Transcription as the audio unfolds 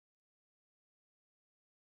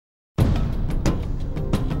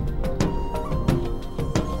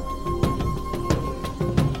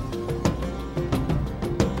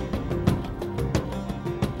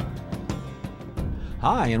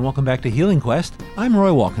Hi, and welcome back to Healing Quest. I'm Roy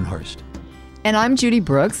Walkenhorst. And I'm Judy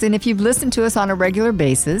Brooks, and if you've listened to us on a regular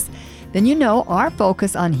basis, then you know our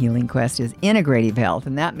focus on Healing Quest is integrative health,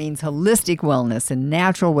 and that means holistic wellness and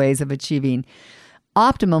natural ways of achieving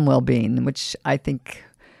optimum well-being, which I think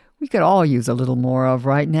we could all use a little more of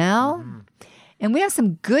right now. Mm-hmm. And we have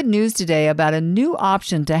some good news today about a new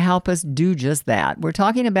option to help us do just that. We're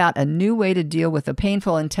talking about a new way to deal with a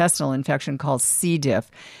painful intestinal infection called C.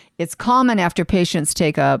 diff. It's common after patients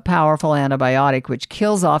take a powerful antibiotic, which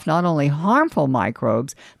kills off not only harmful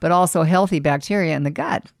microbes, but also healthy bacteria in the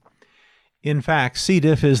gut. In fact, C.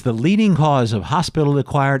 diff is the leading cause of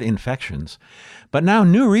hospital-acquired infections. But now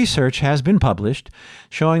new research has been published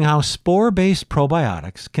showing how spore-based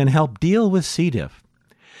probiotics can help deal with C. diff.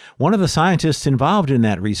 One of the scientists involved in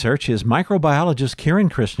that research is microbiologist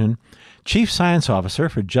Kiran Krishnan, Chief Science Officer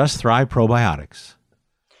for Just Thrive Probiotics.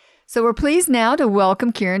 So we're pleased now to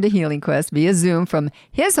welcome Kiran to Healing Quest via Zoom from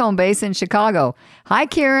his home base in Chicago. Hi,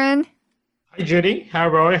 Kiran. Hi, Judy. Hi,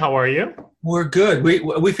 Roy. How are you? We're good.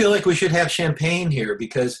 We feel like we should have champagne here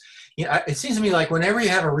because it seems to me like whenever you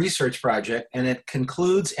have a research project and it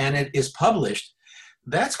concludes and it is published,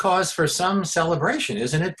 that's cause for some celebration,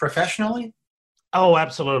 isn't it, professionally? Oh,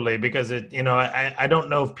 absolutely. Because I don't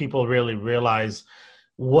know if people really realize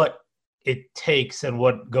what it takes and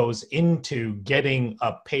what goes into getting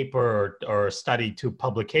a paper or a study to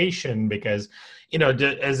publication. Because,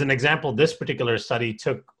 as an example, this particular study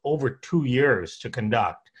took over 2 years to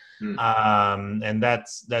conduct. And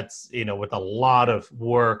that's with a lot of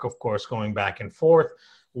work, of course, going back and forth.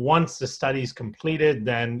 Once the study is completed,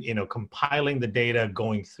 then, compiling the data,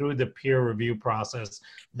 going through the peer review process,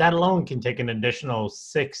 that alone can take an additional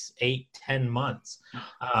 6, 8, 10 months.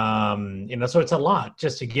 So it's a lot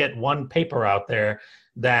just to get one paper out there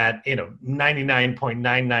that,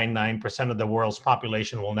 99.999% of the world's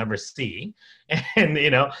population will never see. And,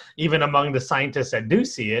 even among the scientists that do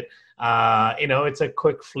see it, it's a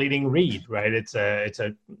quick fleeting read, right? It's a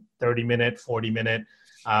 30-minute, 40-minute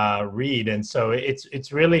read. And so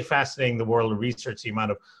it's really fascinating, the world of research, the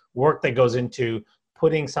amount of work that goes into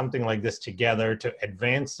putting something like this together to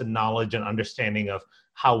advance the knowledge and understanding of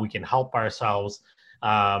how we can help ourselves.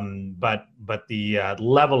 But the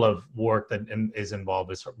level of work that is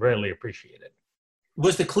involved is really appreciated.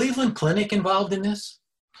 Was the Cleveland Clinic involved in this?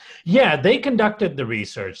 Yeah, they conducted the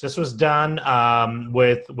research. This was done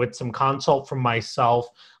with some consult from myself.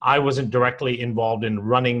 I wasn't directly involved in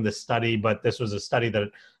running the study, but this was a study that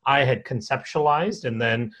I had conceptualized. And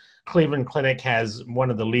then Cleveland Clinic has one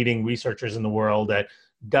of the leading researchers in the world that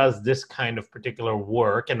does this kind of particular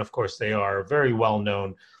work. And of course, they are a very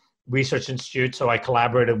well-known research institute. So I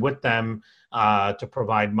collaborated with them to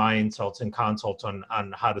provide my insights and consults on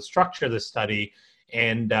how to structure the study.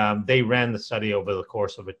 And they ran the study over the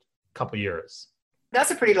course of a couple of years.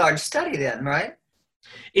 That's a pretty large study then, right?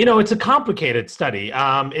 It's a complicated study.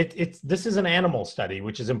 This is an animal study,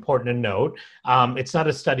 which is important to note. It's not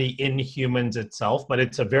a study in humans itself, but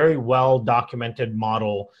it's a very well-documented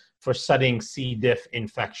model for studying C. diff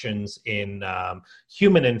infections in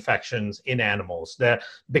human infections in animals.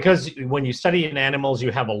 Because when you study in animals,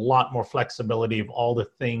 you have a lot more flexibility of all the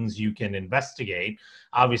things you can investigate.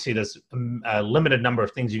 Obviously, there's a limited number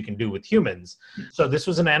of things you can do with humans. So this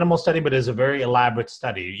was an animal study, but it's a very elaborate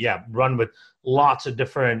study. Yeah, run with lots of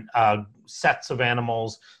different sets of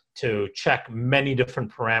animals to check many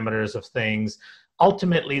different parameters of things.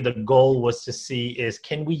 Ultimately, the goal was to see is,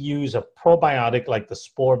 can we use a probiotic like the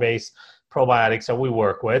spore-based probiotics that we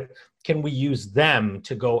work with? Can we use them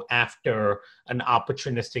to go after an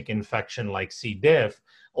opportunistic infection like C. diff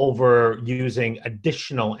over using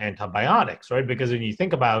additional antibiotics, right? Because when you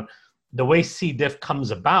think about the way C. diff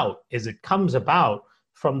comes about, is it comes about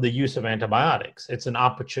from the use of antibiotics. It's an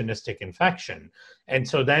opportunistic infection. And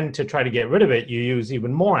so then to try to get rid of it, you use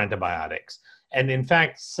even more antibiotics. And in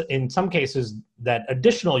fact, in some cases, that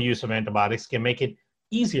additional use of antibiotics can make it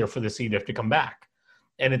easier for the C. diff to come back.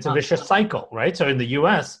 And it's a vicious cycle, right? So in the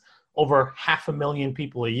US, over 500,000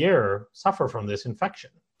 people a year suffer from this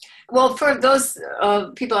infection. Well, for those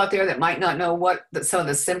people out there that might not know what some of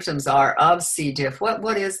the symptoms are of C. diff,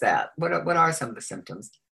 what is that? What are some of the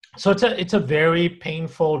symptoms? So it's a very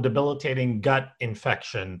painful, debilitating gut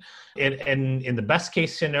infection. And in the best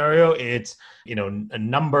case scenario, it's a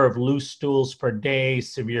number of loose stools per day,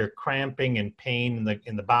 severe cramping and pain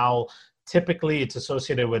in the bowel. Typically, it's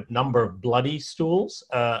associated with number of bloody stools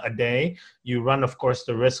a day. You run, of course,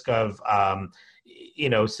 the risk of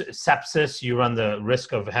sepsis. You run the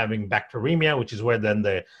risk of having bacteremia, which is where then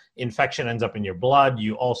the infection ends up in your blood.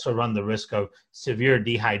 You also run the risk of severe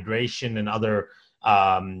dehydration and other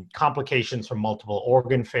complications from multiple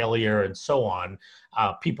organ failure and so on.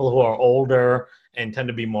 People who are older and tend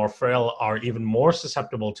to be more frail are even more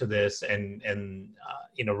susceptible to this and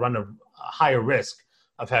run a higher risk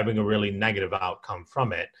of having a really negative outcome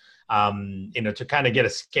from it. To kind of get a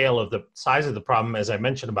scale of the size of the problem, as I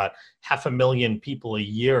mentioned, about 500,000 people a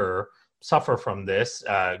year suffer from this,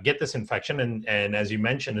 get this infection. And as you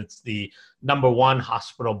mentioned, it's the #1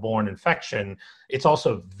 hospital-borne infection. It's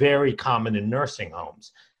also very common in nursing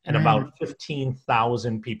homes, and about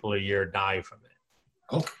 15,000 people a year die from it.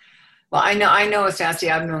 Oh. Well, I know,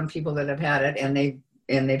 Stassi, I've known people that have had it, and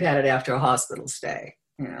they've had it after a hospital stay.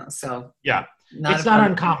 So yeah, it's not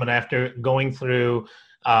uncommon after going through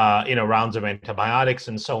rounds of antibiotics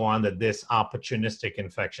and so on, that this opportunistic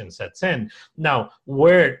infection sets in. Now,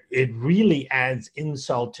 where it really adds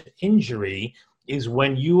insult to injury is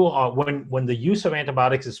when when the use of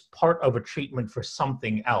antibiotics is part of a treatment for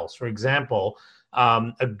something else. For example,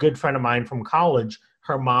 a good friend of mine from college,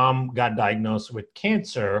 her mom got diagnosed with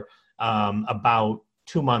cancer about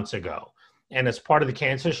 2 months ago. And as part of the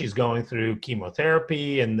cancer, she's going through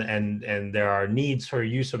chemotherapy and there are needs for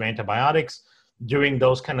use of antibiotics during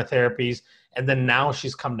those kind of therapies. And then now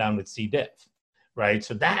she's come down with C. diff, right?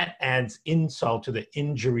 So that adds insult to the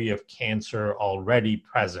injury of cancer already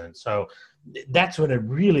present. So that's when it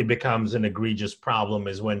really becomes an egregious problem,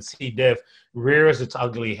 is when C. diff rears its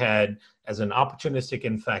ugly head as an opportunistic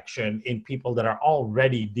infection in people that are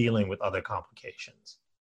already dealing with other complications.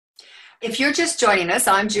 If you're just joining us,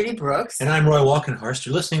 I'm Judy Brooks. And I'm Roy Walkenhorst.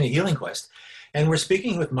 You're listening to Healing Quest. And we're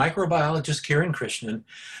speaking with microbiologist Kiran Krishnan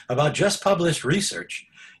about just published research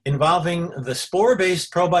involving the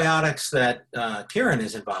spore-based probiotics that Kiran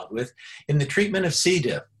is involved with in the treatment of C.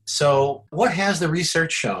 diff. So what has the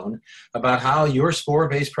research shown about how your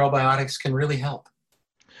spore-based probiotics can really help?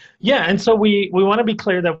 Yeah, and so we want to be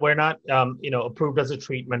clear that we're not approved as a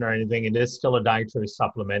treatment or anything. It is still a dietary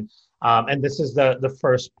supplement. And this is the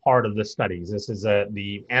first part of the studies. This is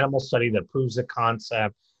the animal study that proves the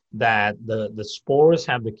concept that the spores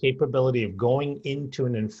have the capability of going into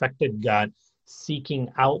an infected gut,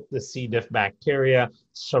 seeking out the C. diff bacteria,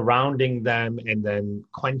 surrounding them, and then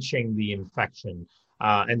quenching the infection.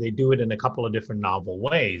 And they do it in a couple of different novel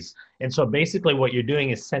ways. And so basically what you're doing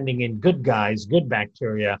is sending in good guys, good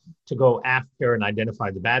bacteria, to go after and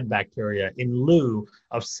identify the bad bacteria, in lieu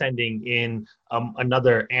of sending in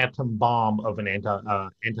another atom bomb of an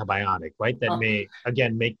antibiotic, right? That may,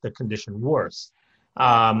 again, make the condition worse.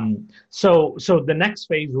 So the next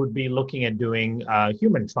phase would be looking at doing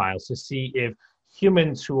human trials to see if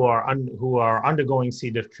humans who are undergoing C.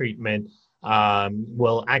 diff treatment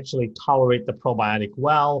will actually tolerate the probiotic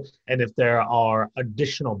well, and if there are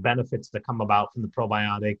additional benefits that come about from the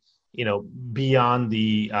probiotic, beyond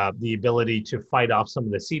the ability to fight off some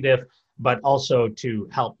of the C. diff, but also to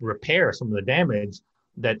help repair some of the damage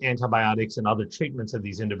that antibiotics and other treatments that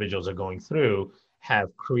these individuals are going through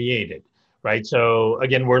have created. Right. So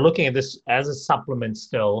again, we're looking at this as a supplement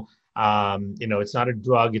still. It's not a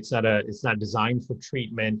drug. It's not designed for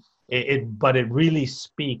treatment. But it really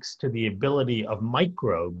speaks to the ability of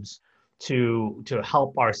microbes to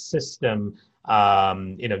help our system,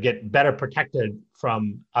 get better protected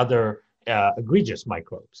from other egregious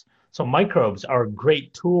microbes. So microbes are a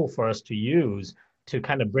great tool for us to use to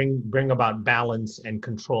kind of bring about balance and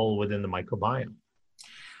control within the microbiome.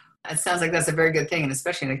 It sounds like that's a very good thing, and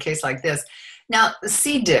especially in a case like this. Now,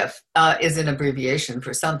 C. diff is an abbreviation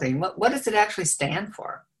for something. What does it actually stand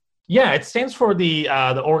for? Yeah, it stands for the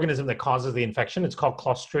organism that causes the infection. It's called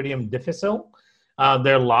Clostridium difficile.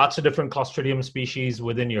 There are lots of different Clostridium species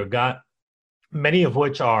within your gut, many of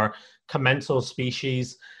which are commensal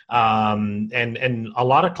species. And a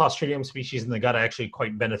lot of Clostridium species in the gut are actually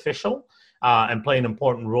quite beneficial and play an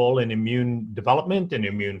important role in immune development and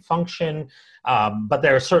immune function. But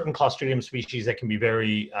there are certain Clostridium species that can be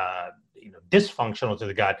very dysfunctional to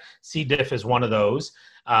the gut. C. diff is one of those.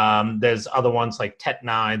 There's other ones like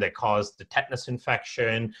tetani that cause the tetanus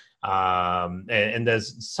infection. And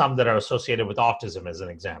there's some that are associated with autism, as an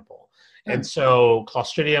example. And so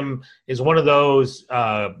Clostridium is one of those,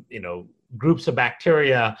 groups of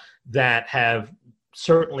bacteria that have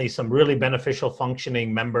certainly some really beneficial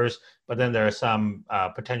functioning members, but then there are some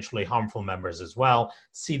potentially harmful members as well.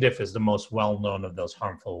 C. diff is the most well-known of those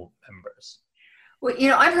harmful members. Well,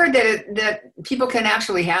 I've heard that people can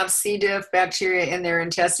actually have C. diff bacteria in their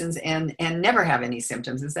intestines and never have any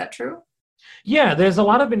symptoms. Is that true? Yeah, there's a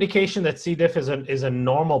lot of indication that C. diff is a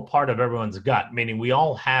normal part of everyone's gut, meaning we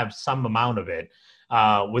all have some amount of it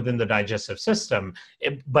within the digestive system.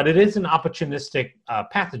 But it is an opportunistic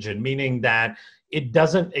pathogen, meaning that it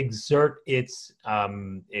doesn't exert its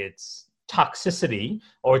toxicity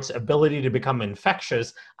or its ability to become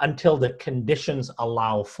infectious until the conditions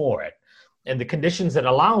allow for it. And the conditions that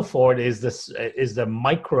allow for it is the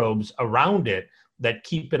microbes around it that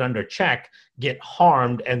keep it under check get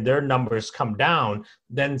harmed and their numbers come down.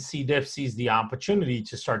 Then C. diff sees the opportunity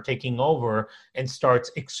to start taking over and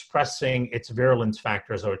starts expressing its virulence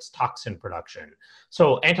factors or its toxin production.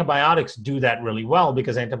 So antibiotics do that really well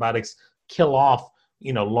because antibiotics kill off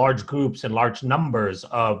large groups and large numbers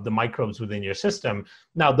of the microbes within your system.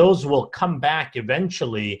 Now, those will come back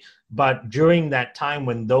eventually, but during that time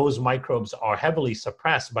when those microbes are heavily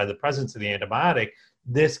suppressed by the presence of the antibiotic,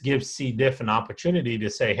 this gives C. diff an opportunity to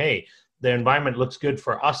say, hey, the environment looks good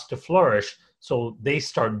for us to flourish. So they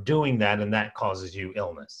start doing that, and that causes you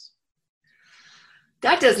illness.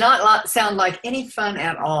 That does not sound like any fun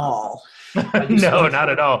at all. No, not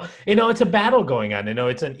at all. It's a battle going on.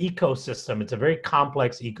 It's an ecosystem. It's a very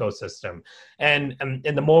complex ecosystem. And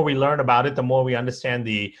the more we learn about it, the more we understand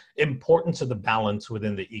the importance of the balance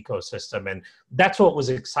within the ecosystem. And that's what was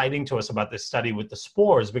exciting to us about this study with the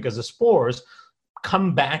spores, because the spores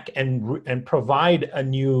come back and provide a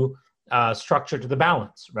new structure to the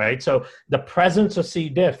balance, right? So the presence of C.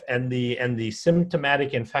 diff and the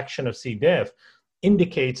symptomatic infection of C. diff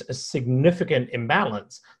indicates a significant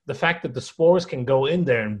imbalance. The fact that the spores can go in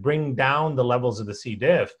there and bring down the levels of the C.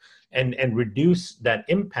 diff and reduce that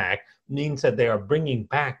impact means that they are bringing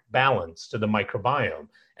back balance to the microbiome.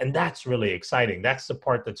 And that's really exciting. That's the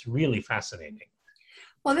part that's really fascinating.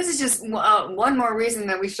 Well, this is just one more reason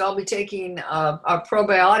that we should all be taking our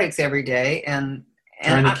probiotics every day and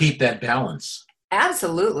trying to keep that balance.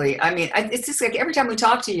 Absolutely. I mean, it's just like every time we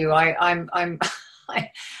talk to you, I'm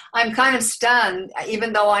kind of stunned,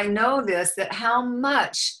 even though I know this, that how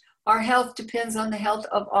much our health depends on the health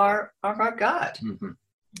of our gut. Mm-hmm.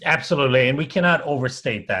 Absolutely, and we cannot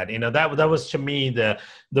overstate that. That was to me the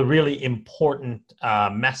really important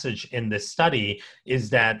message in this study, is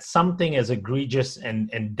that something as egregious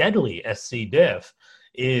and deadly as C. diff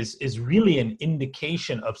is really an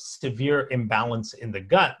indication of severe imbalance in the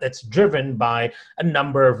gut that's driven by a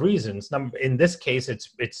number of reasons. In this case,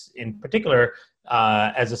 it's in particular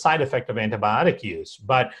as a side effect of antibiotic use.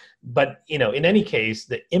 But in any case,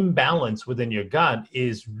 the imbalance within your gut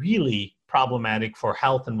is really problematic for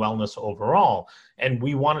health and wellness overall. And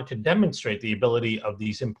we wanted to demonstrate the ability of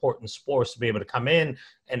these important spores to be able to come in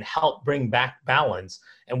and help bring back balance.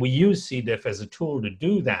 And we use C. diff as a tool to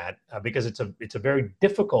do that because it's a very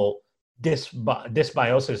difficult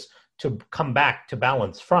dysbiosis to come back to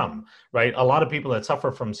balance from, right? A lot of people that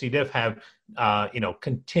suffer from C. diff have,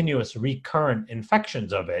 continuous recurrent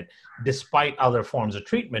infections of it, despite other forms of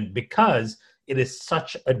treatment, because it is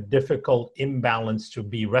such a difficult imbalance to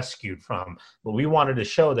be rescued from. But we wanted to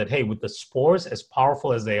show that, hey, with the spores, as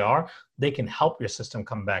powerful as they are, they can help your system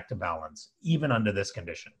come back to balance, even under this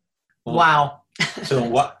condition. Wow.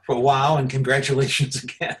 Wow, and congratulations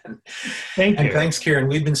again. Thank you. And thanks, Kieran.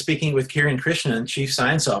 We've been speaking with Kieran Krishnan, Chief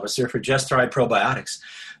Science Officer for Just Thrive Probiotics,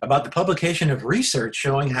 about the publication of research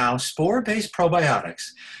showing how spore-based probiotics,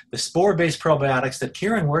 the spore-based probiotics that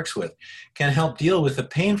Kieran works with, can help deal with the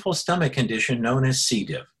painful stomach condition known as C.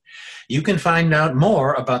 diff. You can find out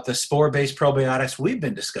more about the spore-based probiotics we've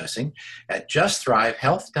been discussing at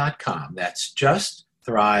justthrivehealth.com. That's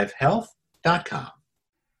justthrivehealth.com.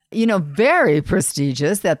 Very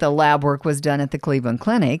prestigious that the lab work was done at the Cleveland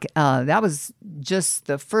Clinic. That was just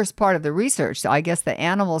the first part of the research. So I guess the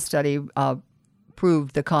animal study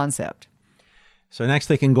proved the concept. So next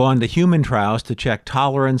they can go on to human trials to check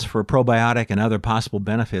tolerance for probiotic and other possible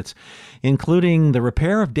benefits, including the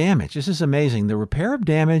repair of damage. This is amazing. The repair of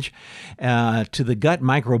damage to the gut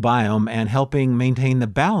microbiome and helping maintain the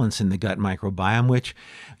balance in the gut microbiome, which,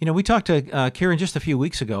 we talked to Kieran just a few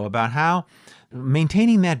weeks ago about how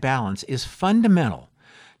maintaining that balance is fundamental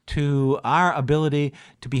to our ability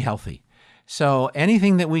to be healthy. So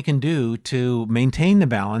anything that we can do to maintain the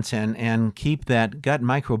balance and keep that gut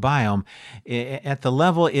microbiome at the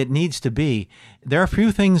level it needs to be, there are a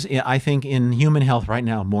few things I think in human health right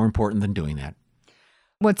now more important than doing that.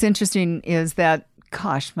 What's interesting is that,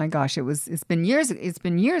 it's been years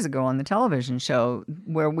ago on the television show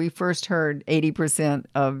where we first heard 80%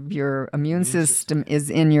 of your immune system is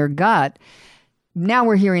in your gut. Now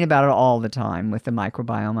we're hearing about it all the time with the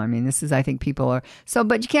microbiome. I mean, I think people are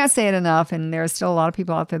but you can't say it enough. And there are still a lot of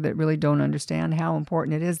people out there that really don't understand how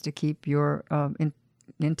important it is to keep your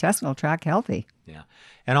intestinal tract healthy. Yeah.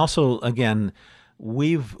 And also, again,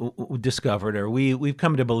 we've discovered, or we've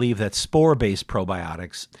come to believe, that spore-based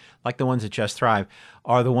probiotics, like the ones that Just Thrive,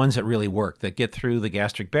 are the ones that really work, that get through the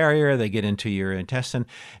gastric barrier, they get into your intestine,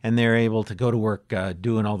 and they're able to go to work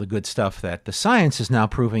doing all the good stuff that the science is now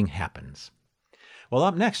proving happens. Well,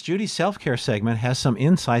 up next, Judy's self-care segment has some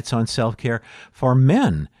insights on self-care for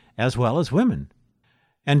men as well as women.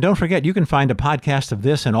 And don't forget, you can find a podcast of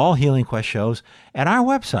this and all Healing Quest shows at our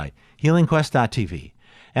website, healingquest.tv.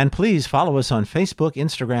 And please follow us on Facebook,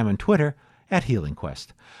 Instagram, and Twitter at Healing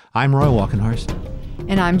Quest. I'm Roy Walkenhorst.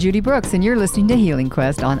 And I'm Judy Brooks, and you're listening to Healing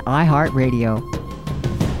Quest on iHeartRadio.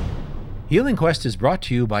 Healing Quest is brought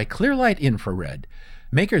to you by Clearlight Infrared,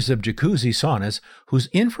 makers of jacuzzi saunas whose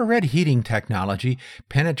infrared heating technology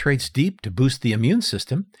penetrates deep to boost the immune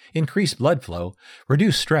system, increase blood flow,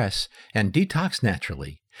 reduce stress, and detox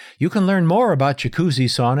naturally. You can learn more about jacuzzi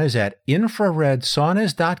saunas at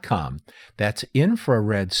infraredsaunas.com. That's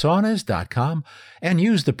infraredsaunas.com, and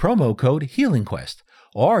use the promo code HealingQuest.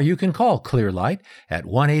 Or you can call Clearlight at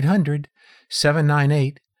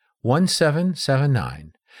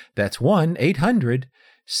 1-800-798-1779. That's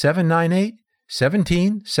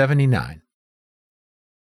 1-800-798-1779.